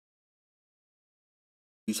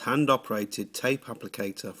Use hand-operated tape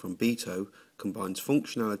applicator from BITO combines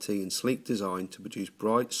functionality and sleek design to produce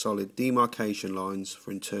bright, solid demarcation lines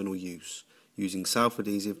for internal use, using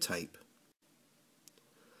self-adhesive tape.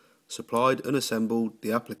 Supplied unassembled,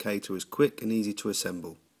 the applicator is quick and easy to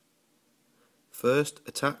assemble. First,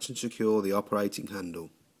 attach and secure the operating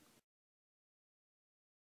handle.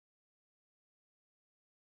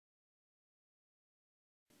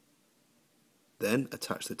 Then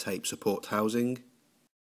attach the tape support housing.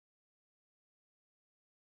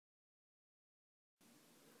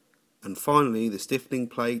 And finally the stiffening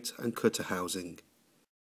plate and cutter housing.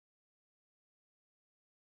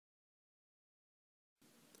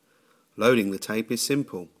 Loading the tape is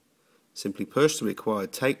simple. Simply push the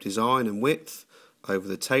required tape design and width over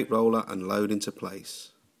the tape roller and load into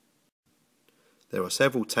place. There are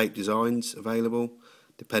several tape designs available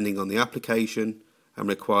depending on the application and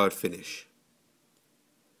required finish.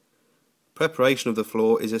 Preparation of the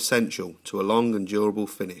floor is essential to a long and durable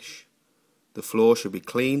finish. The floor should be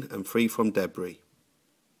clean and free from debris.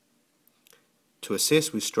 To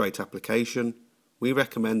assist with straight application, we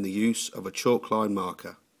recommend the use of a chalk line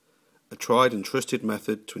marker, a tried and trusted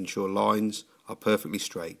method to ensure lines are perfectly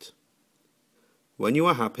straight. When you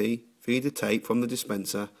are happy, feed the tape from the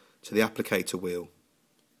dispenser to the applicator wheel,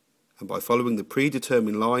 and by following the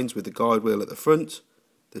predetermined lines with the guide wheel at the front,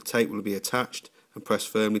 the tape will be attached and pressed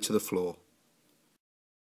firmly to the floor.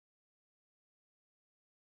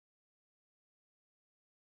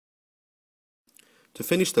 To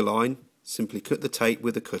finish the line, simply cut the tape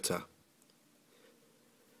with a cutter.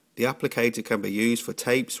 The applicator can be used for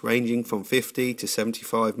tapes ranging from 50 to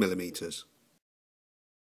 75 mm.